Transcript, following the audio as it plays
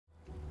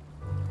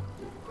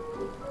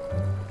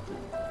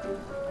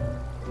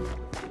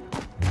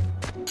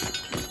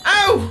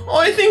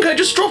I think I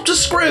just dropped a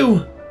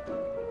screw.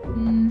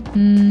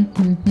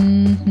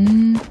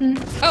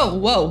 Oh,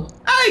 whoa.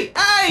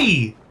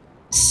 Hey!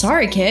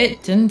 Sorry,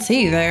 Kit. Didn't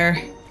see you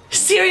there.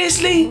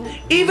 Seriously?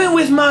 Even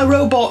with my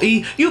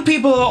robot-y, you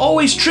people are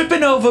always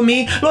tripping over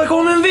me like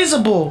I'm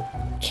invisible.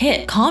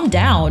 Kit, calm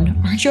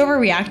down. Aren't you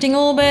overreacting a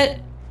little bit?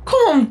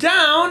 Calm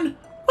down?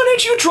 Why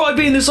don't you try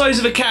being the size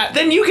of a cat,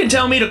 then you can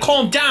tell me to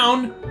calm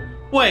down.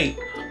 Wait,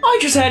 I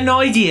just had an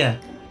idea.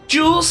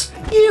 Jules,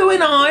 you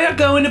and I are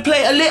going to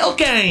play a little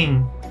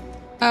game.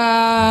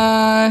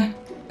 I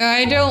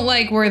don't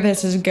like where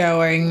this is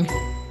going.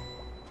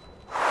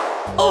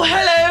 Oh,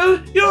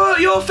 hello!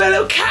 You're a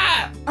fellow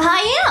cat!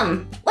 I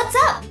am. What's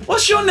up?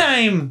 What's your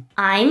name?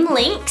 I'm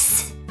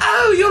Lynx.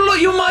 Oh,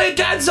 you're my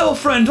dad's old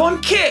friend. I'm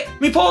Kit.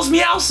 Me paws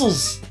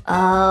meowsels.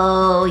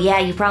 Oh, yeah,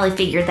 you probably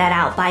figured that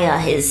out by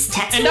his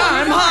tattoo. And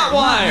I'm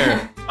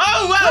Hotwire.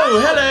 Oh, whoa,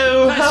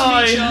 hello. Nice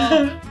Hi. to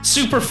meet y'all.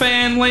 Super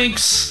fan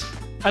Lynx.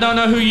 I don't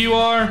know who you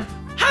are.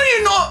 How do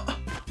you not?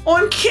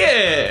 I'm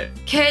Kit.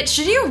 Kit,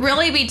 should you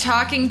really be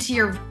talking to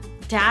your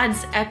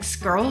dad's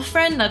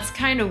ex-girlfriend? That's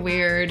kind of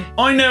weird.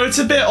 I know it's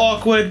a bit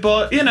awkward,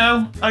 but you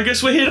know, I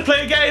guess we're here to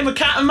play a game of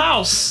cat and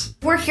mouse.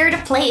 We're here to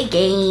play a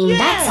game,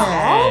 that's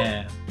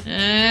all.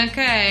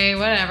 Okay,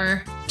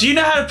 whatever. Do you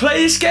know how to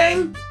play this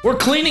game? We're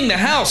cleaning the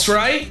house,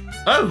 right?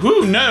 Oh,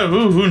 who no.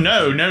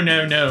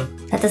 No.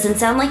 That doesn't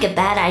sound like a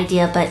bad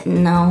idea, but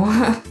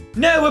no.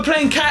 No, we're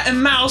playing cat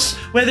and mouse,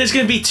 where there's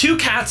gonna be two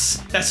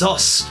cats, that's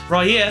us,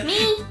 right here.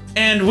 Me?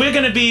 And we're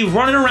gonna be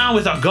running around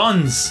with our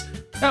guns.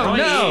 Oh,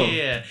 no.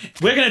 Yeah.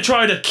 We're gonna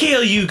try to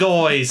kill you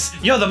guys.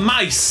 You're the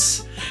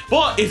mice.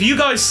 But if you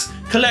guys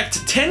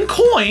collect 10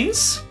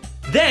 coins,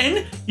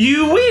 then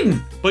you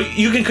win. But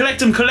you can collect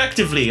them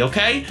collectively,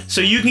 okay?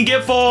 So you can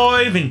get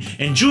 5,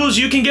 and Jules,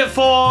 you can get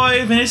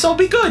 5, and it's all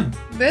be good.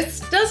 This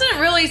doesn't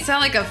really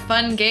sound like a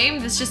fun game.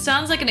 This just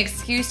sounds like an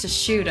excuse to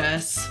shoot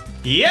us.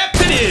 Yep,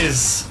 it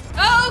is.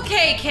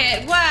 Okay,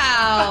 Kit,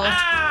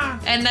 wow.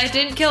 And that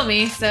didn't kill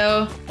me,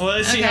 so... Well,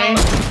 let's see okay.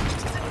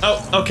 how...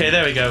 Oh, okay,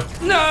 there we go.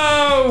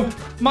 No!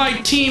 My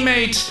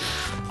teammate!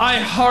 I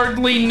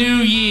hardly knew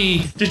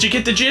ye. Did you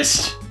get the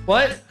gist?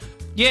 What?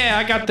 Yeah,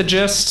 I got the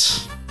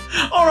gist.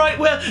 All right,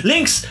 well,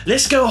 Lynx,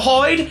 let's go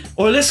hide,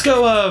 or let's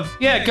go,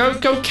 Yeah,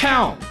 go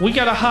count. We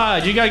gotta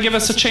hide. You gotta give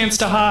us a chance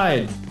to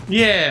hide.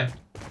 yeah.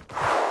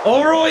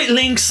 All right,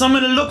 Lynx, I'm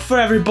gonna look for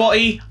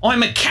everybody.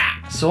 I'm a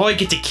cat, so I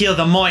get to kill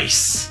the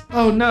mice.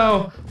 Oh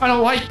no, I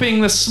don't like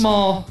being this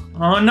small.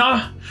 Oh,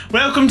 no.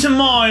 Welcome to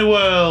my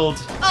world.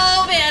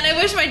 Oh man, I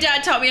wish my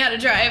dad taught me how to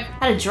drive.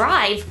 How to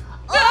drive?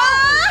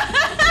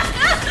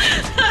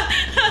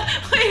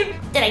 Wait,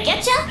 Did I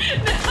get ya?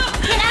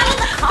 Get out of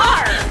the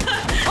car!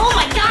 Oh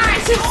my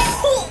gosh!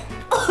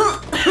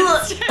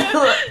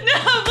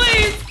 no,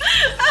 please.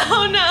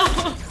 Oh no.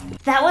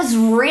 That was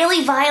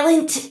really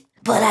violent,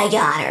 but I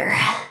got her.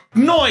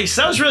 Nice,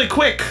 that was really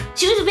quick.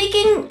 She was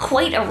making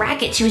quite a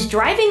racket. She was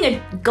driving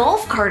a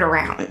golf cart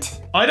around.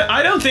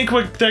 I don't think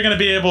they're gonna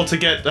be able to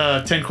get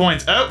 10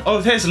 coins.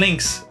 Oh, there's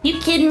Lynx. You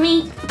kidding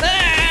me?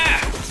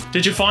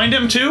 Did you find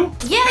him too?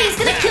 Yeah, he's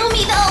gonna kill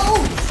me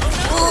though!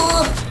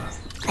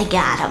 I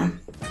got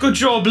him. Good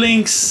job,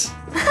 Lynx.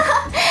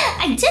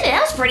 I did it,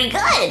 that was pretty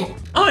good.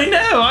 I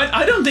know,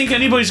 I don't think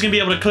anybody's gonna be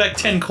able to collect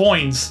 10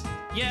 coins.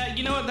 Yeah,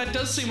 you know what? That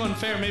does seem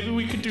unfair. Maybe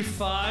we could do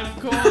 5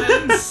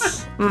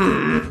 coins.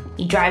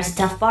 He drives a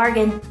tough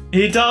bargain.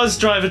 He does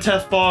drive a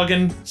tough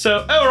bargain.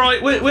 So, all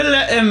right, we'll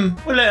let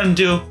him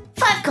do.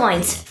 5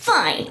 coins,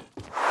 fine.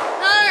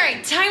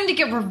 Alright, time to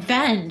get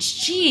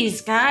revenge.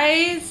 Jeez,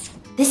 guys.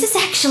 This is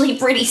actually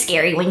pretty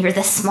scary when you're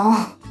this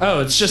small. Oh,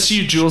 it's just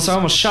you, Jules. I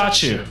almost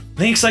shot you.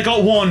 Lynx, I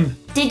got 1.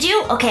 Did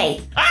you?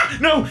 Okay. Ah,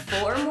 no!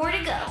 4 more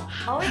to go.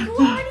 Oh, you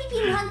already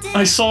being hunted.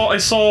 I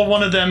saw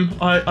one of them.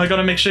 I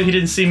gotta make sure he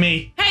didn't see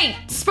me. Hey,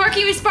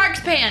 Sparky with Sparks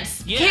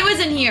Pants. Yeah. Kit was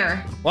in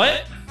here.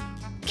 What?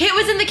 Kit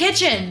was in the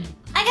kitchen.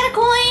 I got a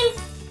coin.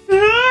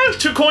 Ah,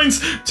 2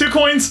 coins, 2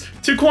 coins,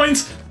 2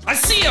 coins. I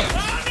see him!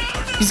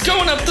 He's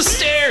going up the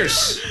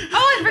stairs!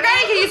 Oh, I forgot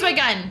I could use my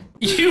gun.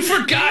 You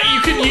forgot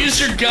you could use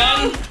your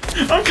gun?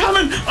 I'm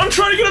coming! I'm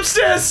trying to get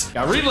upstairs!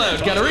 Gotta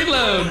reload.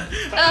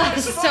 Ugh,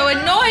 this is so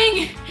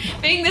annoying.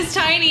 Being this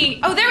tiny.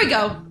 Oh, there we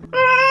go.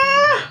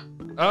 Ah!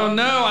 Oh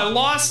no, I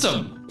lost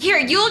him. Here,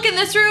 you look in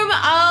this room.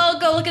 I'll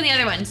go look in the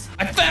other ones.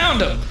 I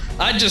found him.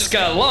 I just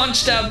got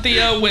launched out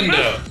the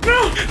window.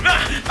 No!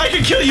 I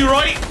can kill you,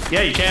 right?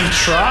 Yeah, you can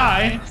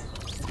try.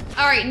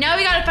 All right, now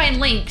we gotta find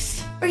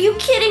Lynx. Are you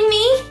kidding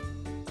me?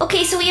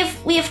 Okay, so we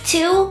have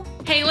 2.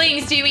 Hey,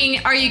 Lynx, do you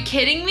mean, are you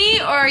kidding me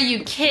or are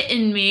you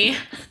kidding me?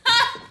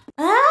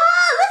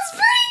 That's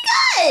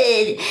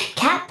pretty good.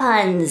 Cat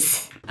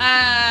puns.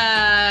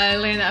 I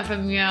learned that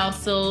from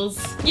Meowsles.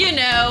 You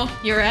know,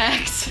 your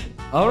ex.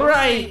 All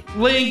right,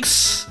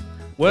 Lynx,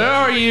 where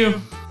are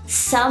you?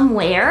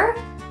 Somewhere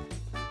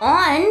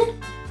on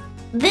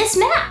this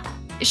map.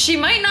 She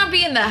might not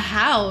be in the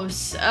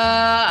house.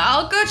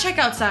 I'll go check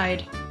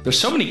outside. There's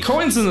so many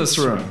coins in this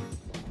room.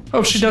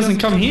 Hope she doesn't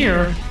come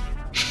here.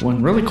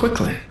 One really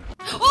quickly.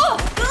 Oh!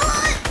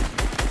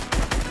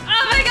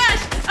 Oh my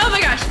gosh! Oh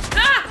my gosh!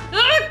 Ah!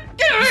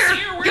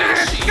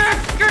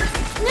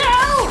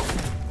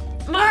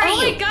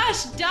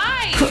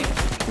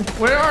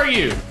 Where are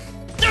you?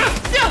 No,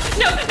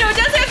 downstairs!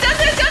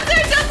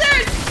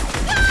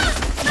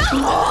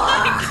 Oh,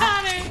 I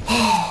got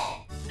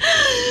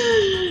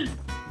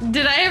her.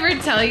 Did I ever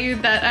tell you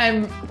that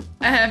I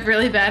have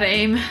really bad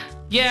aim?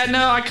 Yeah,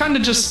 no, I kind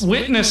of just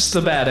witnessed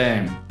the bad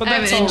aim. But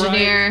that's I'm an all right.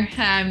 engineer.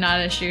 I'm not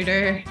a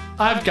shooter.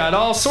 I've got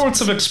all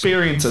sorts of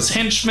experience as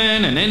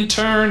henchman and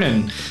intern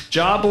and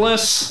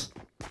jobless.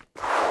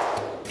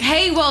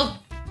 Hey, well,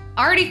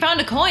 already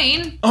found a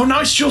coin. Oh,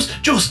 nice, Jules.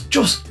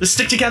 Let's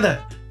stick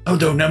together. Oh,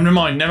 no, never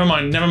mind.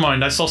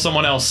 I saw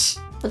someone else.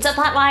 What's up,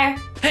 Hotwire?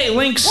 Hey,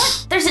 Lynx.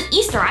 What? There's an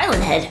Easter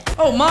Island head.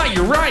 Oh my,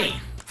 you're right.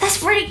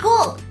 That's pretty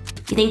cool.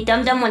 You think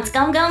Dum Dum wants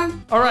Gum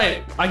Gum? All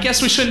right, I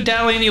guess we shouldn't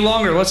dally any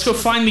longer. Let's go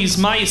find these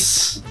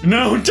mice.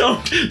 No,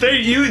 don't.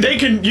 You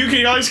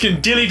guys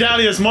can dilly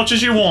dally as much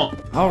as you want.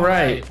 All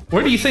right,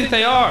 where do you think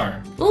they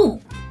are?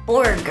 Ooh,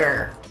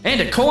 burger.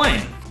 And a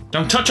coin.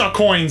 Don't touch our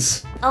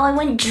coins. Oh, I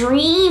wouldn't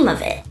dream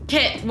of it.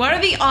 Kit, what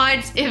are the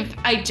odds if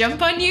I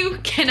jump on you,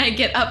 can I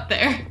get up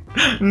there?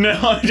 No,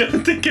 I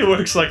don't think it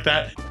works like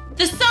that.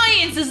 The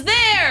science is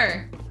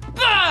there!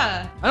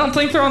 Bah! I don't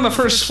think they're on the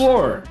first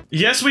floor.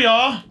 Yes, we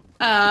are.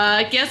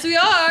 Guess we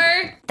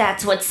are.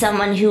 That's what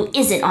someone who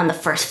isn't on the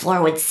first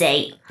floor would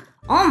say.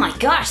 Oh my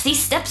gosh, these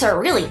steps are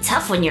really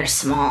tough when you're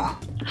small.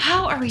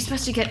 How are we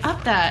supposed to get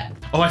up that?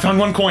 Oh, I found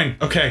one coin.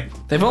 Okay.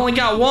 They've only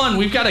got one.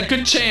 We've got a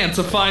good chance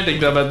of finding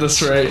them at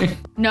this rate.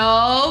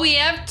 No, we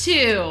have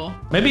two.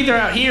 Maybe they're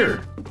out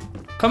here.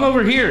 Come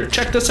over here.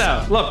 Check this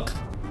out. Look.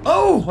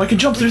 Oh, I can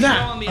jump through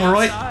that. on the All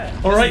right.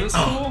 outside. All right. Isn't this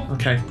Oh, cool?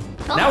 okay.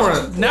 Now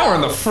we're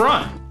in the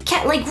front.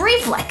 Cat-like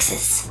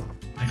reflexes.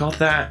 I got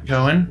that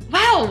going.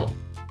 Wow.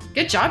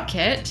 Good job,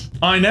 Kit.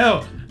 I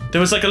know. There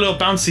was like a little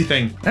bouncy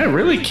thing. I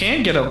really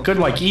can get a good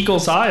like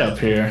eagle's eye up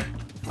here.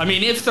 I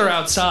mean, if they're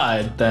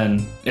outside,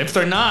 then if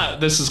they're not,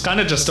 this is kind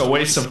of just a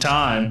waste of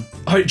time.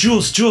 All right,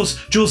 Jules,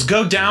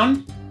 go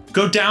down.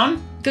 Go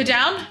down, Go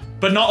down?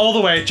 but not all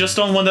the way. Just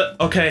on one that.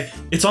 Okay,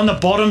 it's on the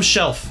bottom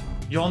shelf.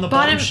 You're on the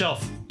bottom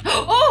shelf.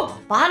 Oh!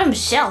 Bottom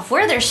shelf.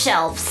 Where are their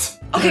shelves?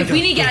 Okay, Go,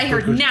 we need to get go, out of here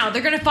go, go. now.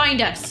 They're gonna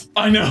find us.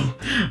 I know.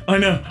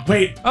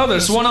 Wait. Oh,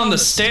 there's one on the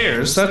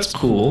stairs. That's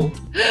cool.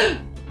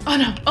 Oh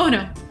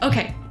no.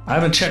 Okay. I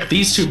haven't checked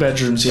these two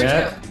bedrooms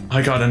yet.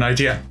 I got an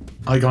idea.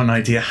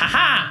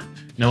 Haha!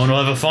 No one will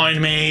ever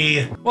find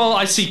me. Well,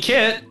 I see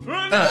Kit.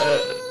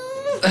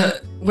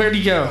 Where'd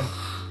he go?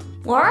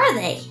 Where are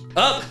they?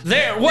 Up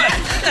there. What?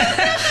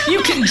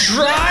 You can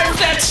drive?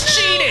 That's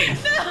cheating.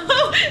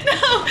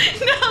 No.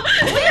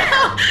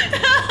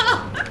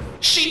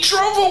 She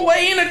drove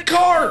away in a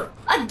car.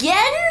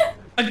 Again?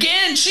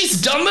 Again?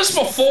 She's done this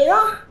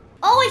before?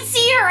 Oh, I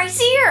see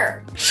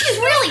her. She's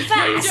really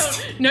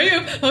fast. No,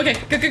 you. Okay,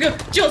 go.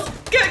 Jules,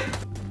 go.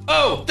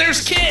 Oh,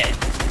 there's Kit.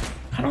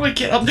 How do I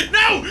get up?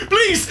 No!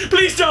 Please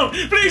don't! No!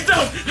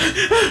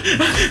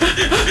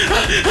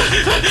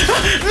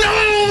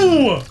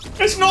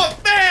 It's not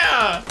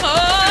fair!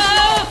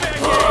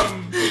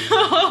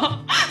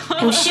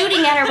 I'm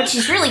shooting at her, but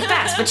she's really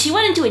fast, but she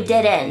went into a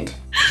dead end.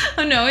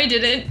 Oh no, I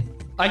didn't.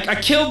 I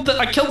killed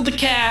the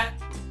cat.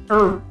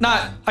 Or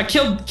not, I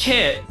killed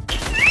Kit.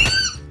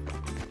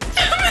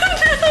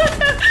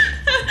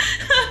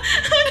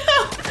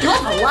 You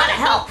have a lot of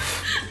help.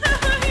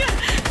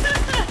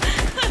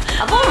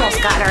 I've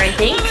almost got her, I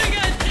think.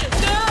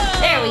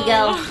 There we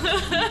go.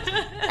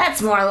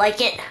 That's more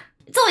like it.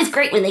 It's always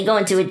great when they go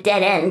into a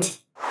dead end.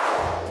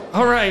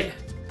 All right,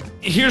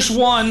 here's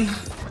one.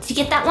 Did you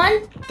get that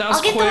one? That was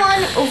I'll get quick. the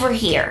one over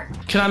here.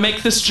 Can I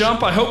make this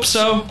jump? I hope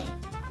so.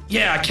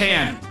 Yeah, I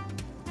can.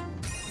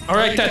 All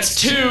right, that's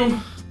two.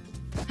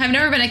 I've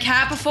never been a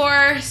cat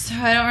before, so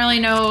I don't really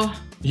know.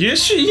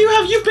 Yes, you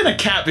have. You've been a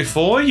cat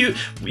before. You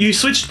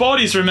switched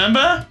bodies,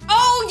 remember?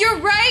 Oh, you're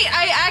right.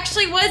 I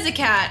actually was a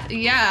cat.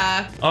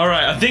 Yeah. All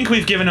right, I think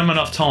we've given them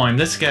enough time.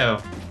 Let's go.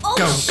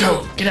 Oh,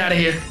 Go, get out of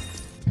here.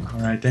 All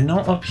right, they're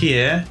not up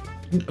here.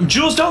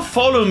 Jules, don't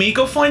follow me.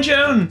 Go find your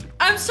own.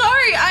 I'm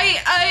sorry.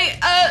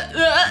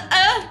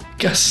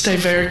 Gotta stay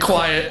very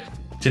quiet.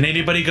 Did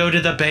anybody go to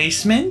the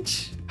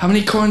basement? How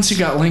many coins you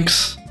got,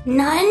 Lynx?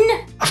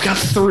 None? I've got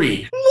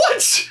 3.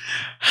 What?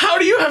 How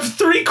do you have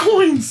 3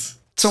 coins?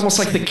 It's almost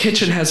like the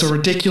kitchen has a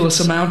ridiculous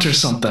amount or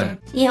something.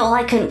 Yeah, well,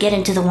 I couldn't get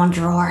into the one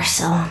drawer,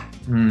 so.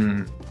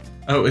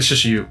 Oh, it's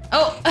just you.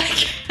 Oh,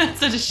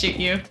 so to shoot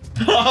you.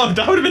 Oh,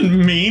 that would have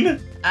been mean.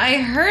 I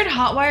heard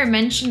Hotwire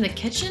mention the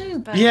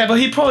kitchen, but Yeah, but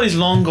he probably's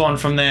long gone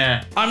from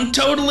there. I'm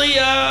totally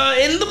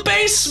in the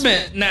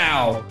basement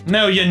now.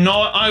 No, you're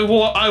not.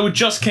 I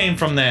just came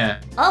from there.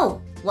 Oh,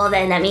 well,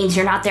 then that means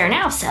you're not there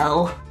now,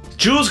 so.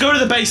 Jules, go to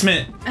the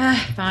basement.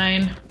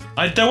 Fine.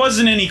 There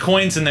wasn't any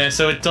coins in there,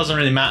 so it doesn't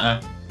really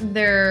matter.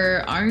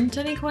 There aren't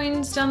any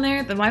coins down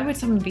there? Then why would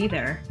someone be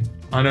there?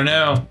 I don't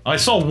know. I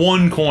saw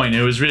 1 coin.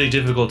 It was really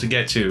difficult to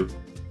get to.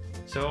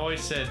 So I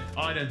said,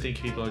 I don't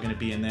think people are going to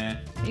be in there.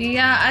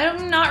 Yeah,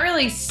 I'm not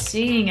really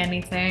seeing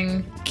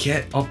anything.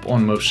 Get up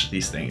on most of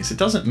these things. It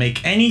doesn't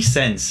make any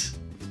sense.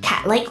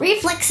 Cat-like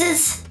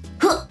reflexes.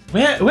 Huh.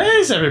 Where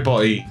is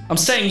everybody? I'm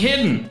staying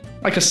hidden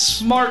like a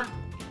smart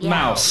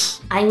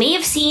mouse. I may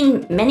have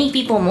seen many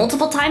people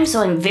multiple times,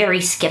 so I'm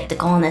very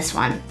skeptical on this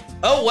one.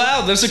 Oh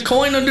wow, there's a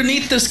coin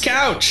underneath this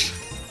couch.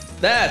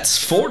 That's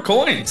 4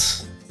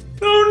 coins.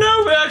 Oh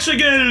no, we're actually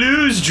gonna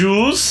lose,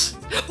 Jules.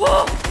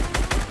 Whoa!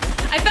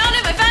 I found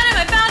him! I found him!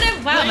 I found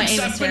him! Wow, Links my aim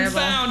have is been terrible.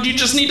 found. You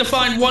just need to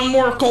find 1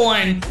 more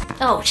coin.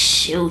 Oh,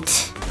 shoot.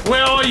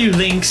 Where are you,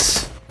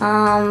 Lynx?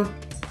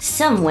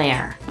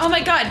 Somewhere. Oh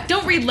my god,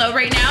 don't reload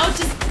right now.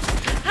 Just,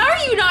 how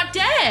are you not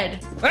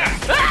dead?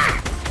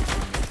 Ah.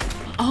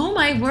 Oh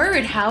my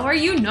word, how are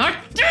you not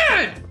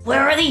dead?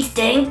 Where are these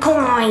dang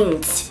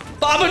coins?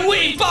 Bob and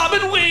weave, bob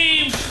and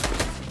weave.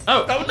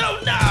 Oh. Oh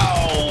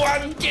no,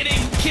 I'm getting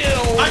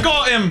killed. I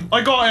got him.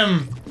 I got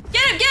him.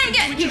 Get him, get him,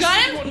 get him. You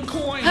got him? 1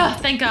 coin. Oh,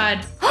 thank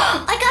God.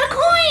 I got a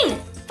coin!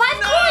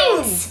 5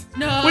 coins!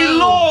 No. We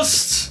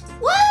lost.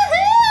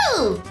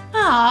 Woohoo!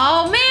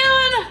 Oh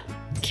man.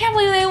 Can't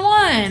believe they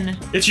won.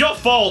 It's your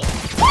fault.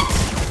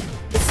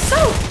 It's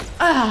so,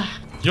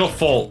 Your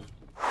fault.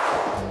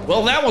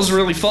 Well, that was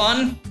really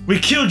fun. We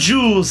killed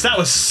Jules. That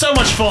was so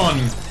much fun.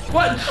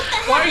 What?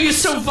 Why are you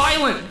so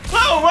violent?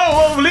 Whoa,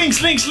 whoa, whoa,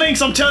 Lynx, Lynx,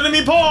 Lynx, I'm turning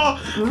me paw.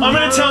 I'm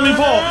gonna turn me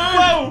paw.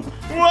 Whoa,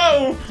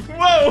 whoa,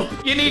 whoa.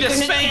 You need a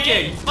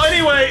spanking.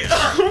 Anyway,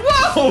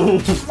 whoa.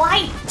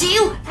 Why do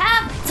you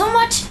have so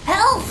much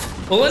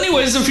health? Well,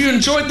 anyways, if you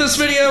enjoyed this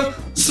video,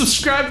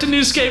 subscribe to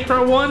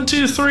NewScapePro 1,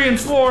 2, 3, and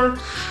 4.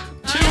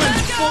 2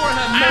 and 4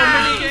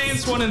 have more mini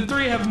games. 1 and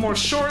 3 have more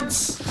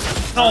shorts.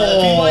 If you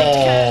liked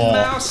Cat and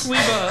Mouse,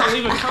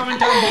 leave a comment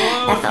down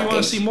below. If you want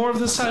to see more of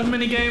this type of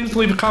mini games,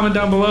 leave a comment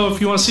down below.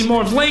 If you want to see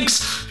more of Lynx,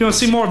 if you want to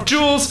see more of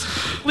Jules,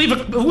 leave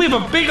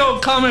a big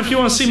old comment if you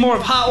want to see more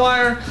of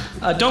Hotwire.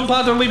 Don't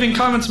bother leaving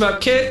comments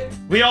about Kit.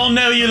 We all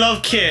know you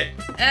love Kit.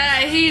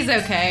 he's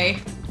okay.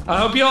 I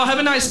hope you all have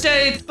a nice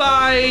day.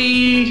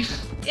 Bye.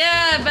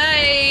 Yeah,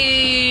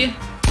 bye.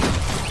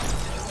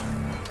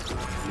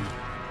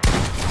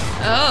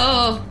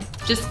 Oh,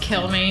 just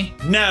kill me.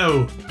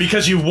 No,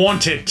 because you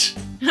want it.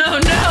 Oh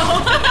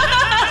no.